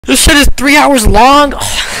This shit is 3 hours long.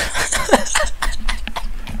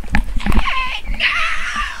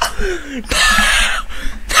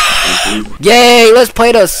 Yay! Let's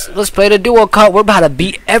play the duo cut. We're about to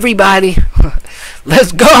beat everybody.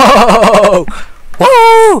 Let's go!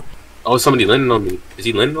 Woo! Oh, somebody landing on me. Is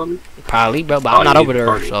he landing on me? Probably, bro. But I'm not over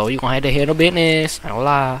there, so you gonna have to handle business. I don't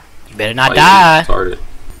lie. You better not die.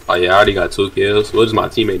 Oh yeah, I already got 2 kills. What is my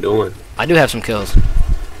teammate doing? I do have some kills.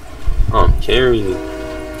 Oh, I'm carrying.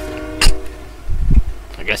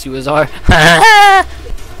 I guess you was are.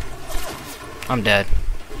 I'm dead.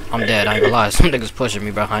 I'm dead. I ain't gonna lie. Some niggas pushing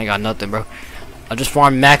me, bro. I ain't got nothing, bro. I just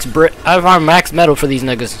farmed max I farmed max metal for these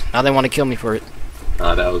niggas. Now they want to kill me for it.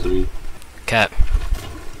 Nah, that was me. Cap.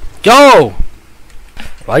 Yo!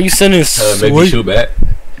 Why you sending maybe shoot back.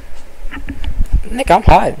 Nick, I'm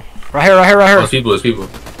hiding. Right here, right here, right here. Oh, it's people.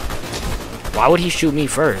 Why would he shoot me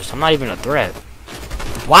first? I'm not even a threat.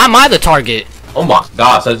 Why am I the target? Oh my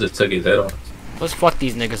gosh, I just took his head off. Let's fuck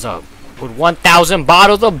these niggas up. With 1,000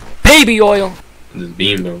 bottles of baby oil. Just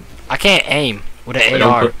beam them. I can't aim with an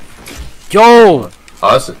AR. Yo!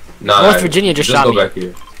 Awesome. Nah, North Virginia just shot me. Back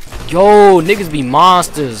here. Yo, niggas be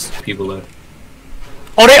monsters. People left.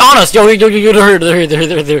 Oh, they on us. Yo, they're here.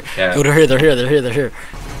 Yeah. Yo, they're here.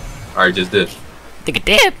 Alright, just this. Think it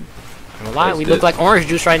did. I'm gonna lie, we look like orange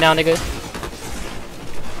juice right now, nigga.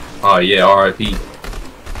 Oh yeah, RIP.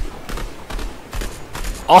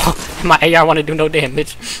 Oh, my AR wanna do no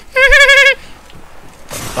damage.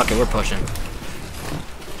 Fuck it, we're pushing.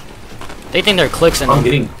 They think they're Clix and I'm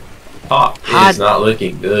getting popped. It's not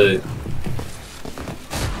looking good.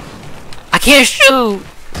 I can't shoot!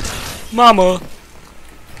 Mama.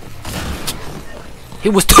 He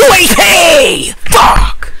was 2 HP!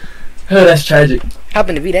 Fuck! That's tragic.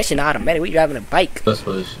 Happened to be that shit not automatic. We driving a bike. Let's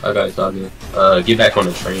push. I got it talking. Get back on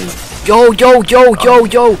the train. Yo!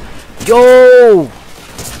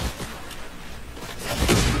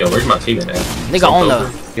 Yo, where's my teammate at? Nigga on the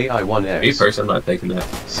AI1X. Me person, I'm not taking that.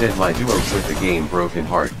 Said my duo quit the game broken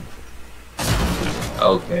heart.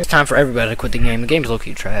 Okay. It's time for everybody to quit the game. The game's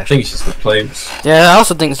low-key trash. I think it's just the players. Yeah, I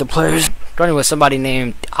also think it's the players. Starting with somebody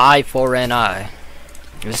named I4NI.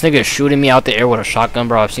 This nigga is shooting me out the air with a shotgun,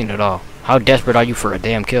 bro. I've seen it all. How desperate are you for a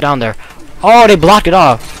damn kill? Down there. Oh, they blocked it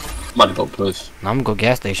off. I'm about to go push. Now I'm gonna go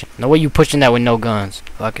gas station. No way you pushing that with no guns.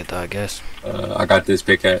 Fuck it though, I guess. I got this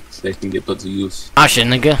pickaxe. They can get put to use. Ah shit,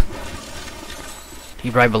 nigga. He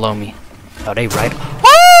right below me. Oh, they right.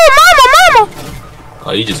 Oh, mama!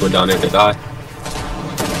 Oh, you just went down there to die.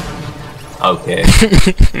 Okay.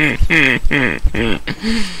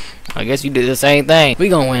 I guess you did the same thing. We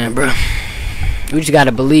gonna win, bro. We just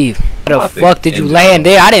gotta believe. How the fuck did you land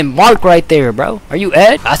there? I didn't mark right there, bro. Are you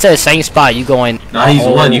Ed? I said same spot. You going? Nah, he's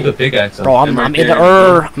one. You could pickaxe him. Bro, I'm in the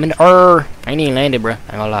I'm in the I ain't even landed, bro. I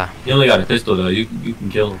ain't gonna lie. You only got a pistol though. You can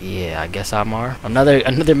kill him. Yeah, I guess I'm R.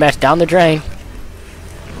 Another match down the drain.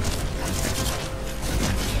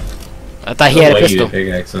 I thought he had a pistol.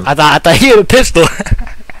 I thought he had a pistol.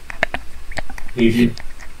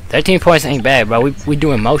 13 points ain't bad, bro. We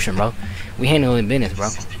doing motion, bro. We handling business, bro.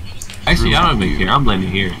 Actually, I don't even care. I'm landing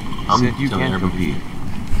here. I'm you can't compete.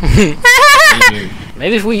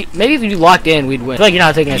 Maybe if you locked in, we'd win. I feel like you're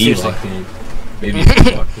not taking it seriously. Maybe if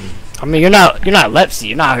you locked in. I mean, you're not Lepsy.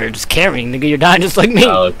 You're not here just carrying, nigga. You're dying just like me.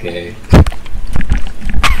 Okay.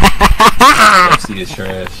 Lepsy is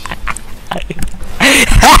trash.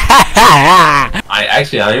 I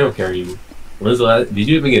am carrying you. When's the last? Did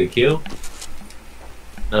you even get a kill?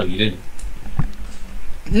 No, you didn't.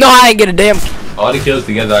 No, I ain't get a damn. All the kills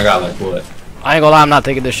together, I got like what? I ain't gonna lie, I'm not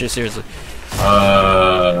taking this shit seriously. Wait,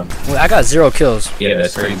 I got 0 kills. Yeah,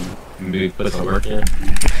 that's crazy. Maybe put some work in.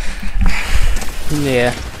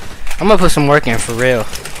 Yeah, I'm gonna put some work in for real.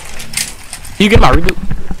 You get my reboot?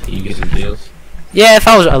 Can you get some kills? Yeah, if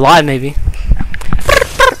I was alive, maybe.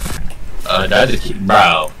 That just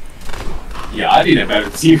bro. Yeah, I need a better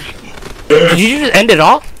team. Did you just end it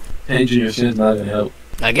all? Engineer shit's not gonna help.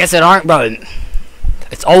 I guess it aren't, bro.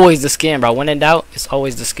 It's always the skin, bro. When in doubt, it's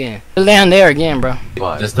always the skin. Put it down there again, bro.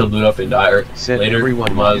 Just to loot up and die later.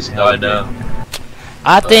 Everyone must die now.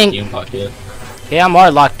 I think. Yeah, I'm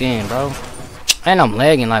already locked in, bro. And I'm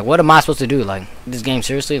lagging. Like, what am I supposed to do? Like, this game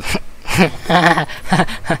seriously?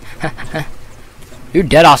 You're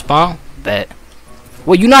dead off spawn. Bet.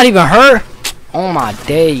 Well, you not even hurt. Oh my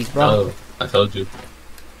days, bro. Oh, I told you.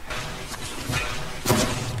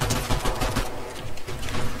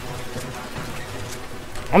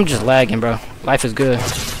 I'm just lagging, bro. Life is good.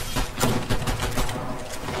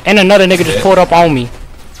 And another nigga just pulled up on me.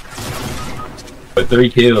 With 3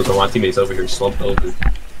 kills, and my teammates over here slumped over.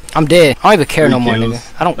 I'm dead. I don't even care no more, nigga.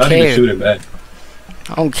 I don't care. Shooting back.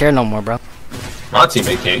 I don't care no more, bro. My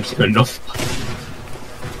teammate can't kill no.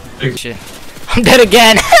 Shit. I'm dead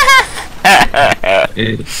again.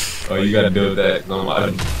 Oh, you gotta deal with that. No,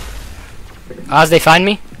 As they find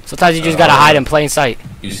me? Sometimes you just gotta hide in plain sight.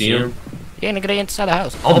 you see him? Yeah, nigga, they inside the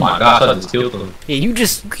house. Oh my gosh, I just killed him. Yeah, you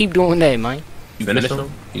just keep doing that, man. You finished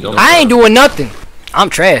him? I ain't doing nothing. I'm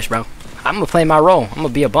trash, bro. I'm gonna play my role. I'm gonna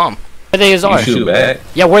be a bum. Where they are? You shoot back.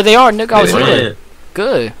 Yeah, where they are, nigga. I was They here. ran.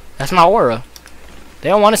 Good. That's my aura. They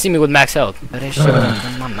don't want to see me with max health. But they shoot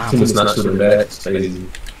my mouth. It's not shooting back. It's crazy.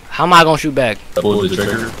 How am I gonna shoot back? Pull the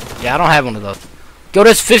trigger. Yeah, I don't have one of those. Yo,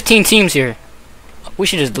 there's 15 teams here. We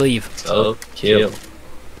should just leave. Oh, kill.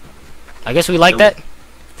 I guess we like that.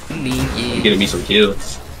 You Yeah, getting me some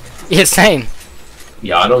kills. same.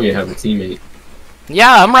 Yeah, I don't even have a teammate.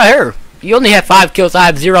 Yeah, I'm right here. You only have 5 kills. I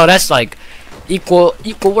have 0. That's like equal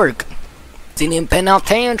work. See them pen out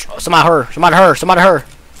tans. Somebody her.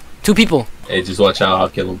 2 people. Hey, just watch out. I'll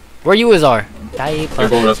kill him. Where you is are? You're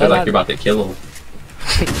going up there like you're about to kill him.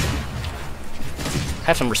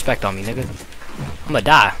 Have some respect on me, nigga. I'm gonna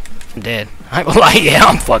die. I'm dead. I ain't gonna lie, yeah,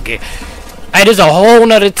 I'm fucking. Hey, there's a whole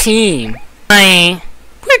nother team. We're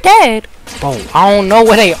dead. Bro, I don't know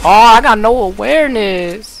where they are. I got no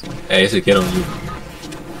awareness. Hey, it's a kill on you.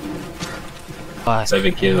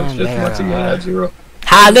 7 kills. Just my teammate had 0.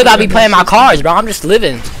 How I live, I be playing my cards, bro. I'm just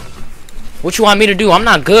living. What you want me to do? I'm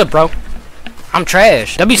not good, bro. I'm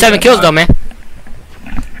trash. That'll be 7 kills, though, man.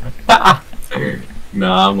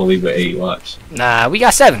 Nah, I'm gonna leave with 8. Watch. Nah, we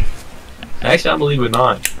got 7. Actually, I'm gonna leave with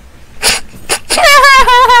 9.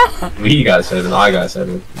 We got 7. I got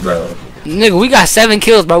 7, bro. Nigga, we got 7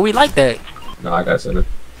 kills, bro. We like that. No, I got 7.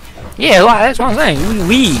 Yeah, well, that's what I'm saying.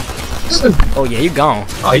 We. Oh yeah, you gone.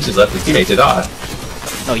 Oh, he just left his teammate to die.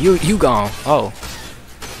 No, you gone. Oh.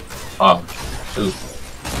 Oh, shoot.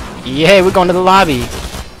 Yeah, we're going to the lobby.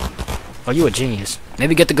 Oh, you a genius.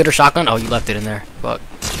 Maybe get the gooder shotgun. Oh, you left it in there. Fuck. You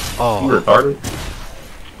Oh, retarded?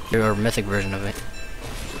 your mythic version of it.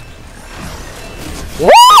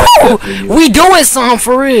 Woo! We doing something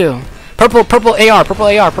for real. Purple AR.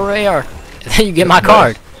 Then you get my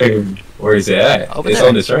card. Where is it at? Over It's there.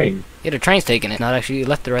 on the train. Yeah, the train's taking it. Not actually, you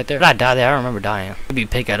left it right there. Did I die there? I remember dying. Maybe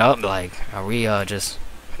pick it up. Like, are we just?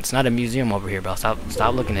 It's not a museum over here, bro. Stop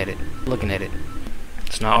looking at it.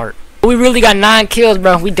 It's not art. We really got 9 kills,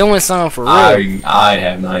 bro. We doing something for real. I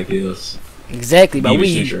have 9 kills. Exactly, bro.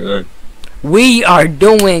 You shoot your gun. We are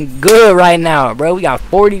doing good right now, bro. We got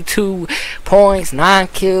 42 points, 9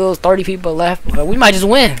 kills, 30 people left. We might just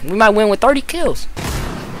win. We might win with 30 kills.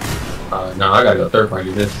 No, I gotta go third party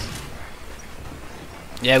this.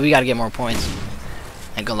 Yeah, we gotta get more points.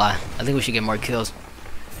 Ain't gonna lie. I think we should get more kills.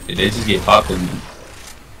 Did they just get popped in?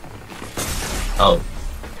 Oh.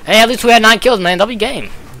 Hey, at least we had 9 kills, man. That'll be game.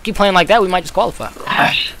 Keep playing like that, we might just qualify.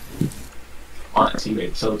 My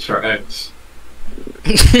teammate so trash.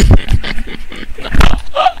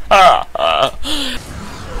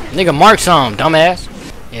 Nigga, mark some, dumbass.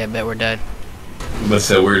 Yeah, bet we're dead. But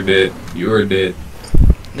said we're dead. You were dead.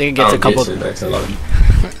 Nigga gets a couple. Couple.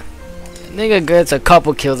 Nigga gets a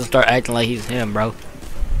couple kills and start acting like he's him, bro.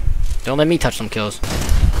 Don't let me touch some kills.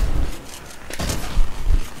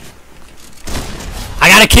 I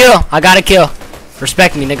got a kill.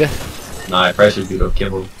 Respect me, nigga. Nah, I pressured you to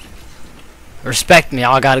kill him. Respect me,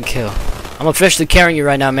 I got a kill. I'm officially carrying you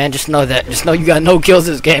right now, man. Just know that. Just know you got no kills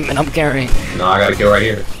this game, and I'm carrying. No, I got a kill right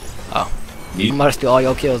here. Oh. I'm about to steal all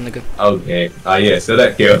your kills, nigga. Okay. Yeah, so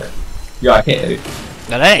that kill. Yo, I can't edit.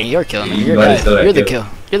 No, that ain't your kill, nigga. You You're, gotta steal that you're the kill.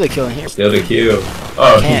 kill. You're the kill in here. Still the kill.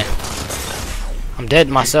 Oh, I can't. I'm dead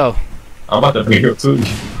myself. I'm about to bring him to you.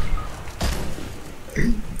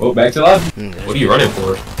 Oh, back to life? What are you running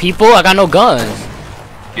for? People, I got no guns.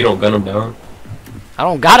 You don't gun him down. I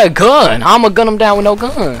don't got a gun. How am I gun them down with no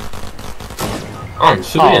gun?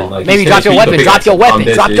 Shoot Oh, in. Like, maybe drop your weapon. Drop your weapon.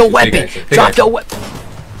 Drop your weapon. Drop your weapon.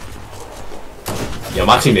 Yo,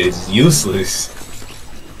 my teammate is useless.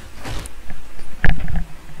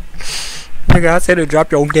 Nigga, I said to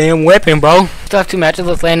drop your damn weapon, bro. Still have 2 matches.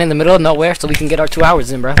 Let's land in the middle of nowhere so we can get our 2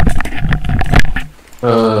 hours in, bro.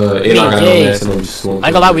 It don't got no mess and I'm just I ain't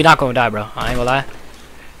gonna lie, we not gonna die, bro. I ain't gonna lie.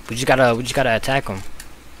 We just gotta attack them.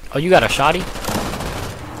 Oh, you got a shotty?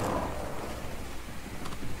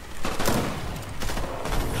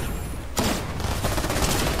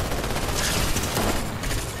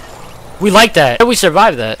 We like that. How did we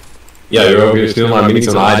survive that? Yeah, you're over here stealing my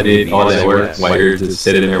minis, so I did all that work while you're just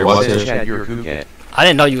sitting there watching. I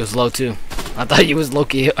didn't know you was low too. I thought you was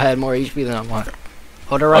low-key had more HP than I want.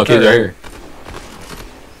 Hold her right Okay, there. they're here.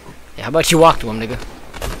 Yeah, how about you walk to him, nigga?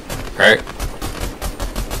 Alright.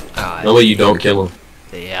 No way you don't kill him.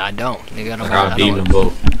 Yeah, I don't. Nigga, I'm beating them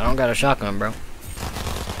both. I don't got a shotgun, bro.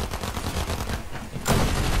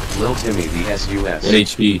 Lil Timmy the SUS. 1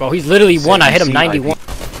 HP. Bro, he's literally one. I hit him 91.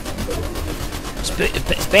 CIP.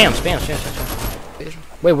 Spam.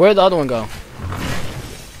 Wait, where'd the other one go?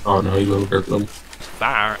 Oh no, you will hurt them.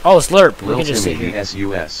 Fire. Oh, Slurp. We Lil can just sit Timmy here. the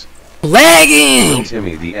SUS. Lil Lagging!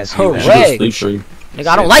 Timmy the SUS. Hooray! Sleep stream. Nigga,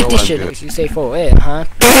 I don't like this shit. You say for it, huh?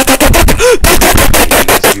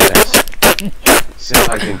 Said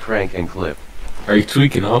I can crank and clip. Are you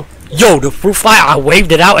tweaking, huh? Yo, the fruit fly, I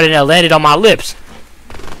waved it out and it landed on my lips.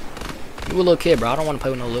 You a little kid, bro. I don't want to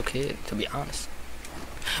play with no little kid, to be honest.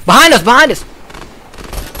 Behind us!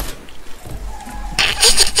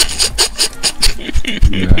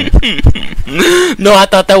 No, I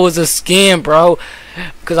thought that was a scam, bro.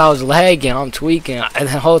 Because I was lagging, I'm tweaking. And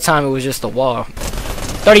the whole time it was just a wall.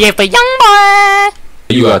 38 for young boy!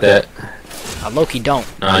 You got that. I low-key don't.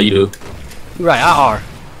 Nah, you do. You right, I are.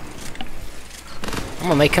 I'm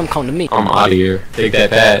gonna make him come to me. I'm out of here. Take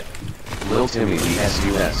that pad. Lil Timmy the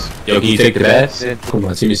SUS. Yo, can you take the pad? Said Come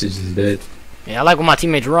on, teammate is just dead. Yeah, I like when my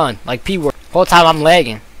teammates run. Like P-word. Whole time I'm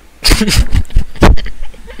lagging.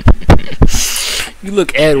 You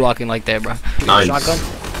look Ed walking like that, bro. Nice. Shotgun?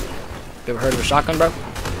 You ever heard of a shotgun, bro?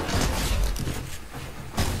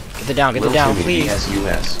 Get it down, Lil Timmy please. the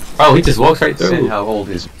SUS. Oh, he just walks right Said through. how old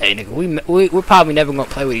is Hey, nigga, we're probably never gonna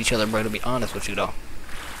play with each other, bro, to be honest with you, though.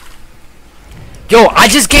 Yo, I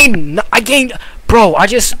just gained, bro, I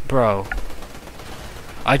just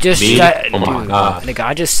Me? sat, Oh my dude, God. nigga,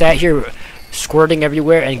 I just sat here squirting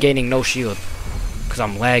everywhere and gaining no shield. Because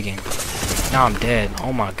I'm lagging. Now I'm dead.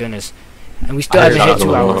 Oh my goodness. And we still I haven't heard hit that 2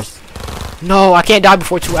 was hours. No, I can't die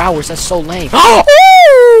before 2 hours. That's so lame.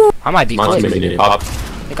 Oh! I might be My Clix. teammate didn't pop.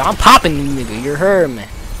 Nigga, I'm popping you, nigga. You're her, man.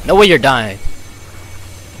 No way you're dying.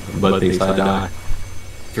 But thinks I die.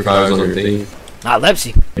 Forgot I was on your thing. Not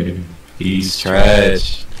Lepsy. He's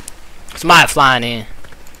trash. Somebody flying in.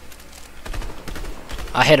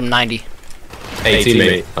 I hit him 90. Hey,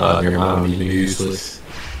 teammate. Never mind. You're useless.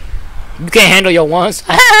 You can't handle your ones.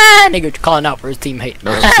 Nigga calling out for his teammate.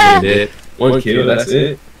 No, teammate dead. 1 kill, that's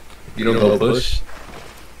it. You don't go push.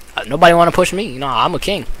 Nobody want to push me. You know, I'm a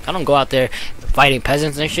king. I don't go out there fighting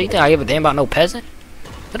peasants and shit. You think I give a damn about no peasant?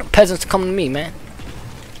 Let them peasants come to me, man.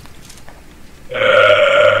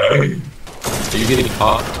 Are you getting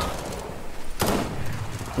popped?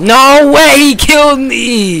 No way, he killed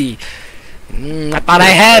me. I thought I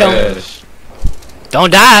had him. Trash.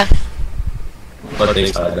 Don't die. But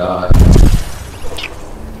thinks I died.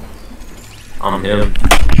 I'm him.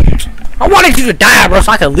 I wanted you to die, bro,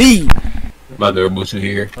 so I could leave. My durable to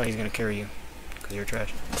here. Oh, he's gonna carry you. Because you're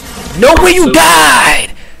trash. No way, you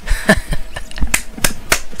died!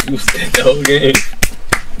 You said the whole game.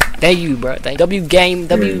 Thank you, bro. Thank W game,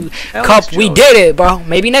 W Alex Cup. We Jones. did it, bro.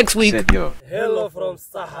 Maybe next week. Said yo. Hello from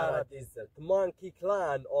Sahara Desert. Monkey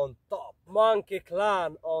Clan on top. Monkey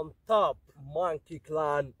Clan on top. Monkey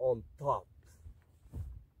Clan on top.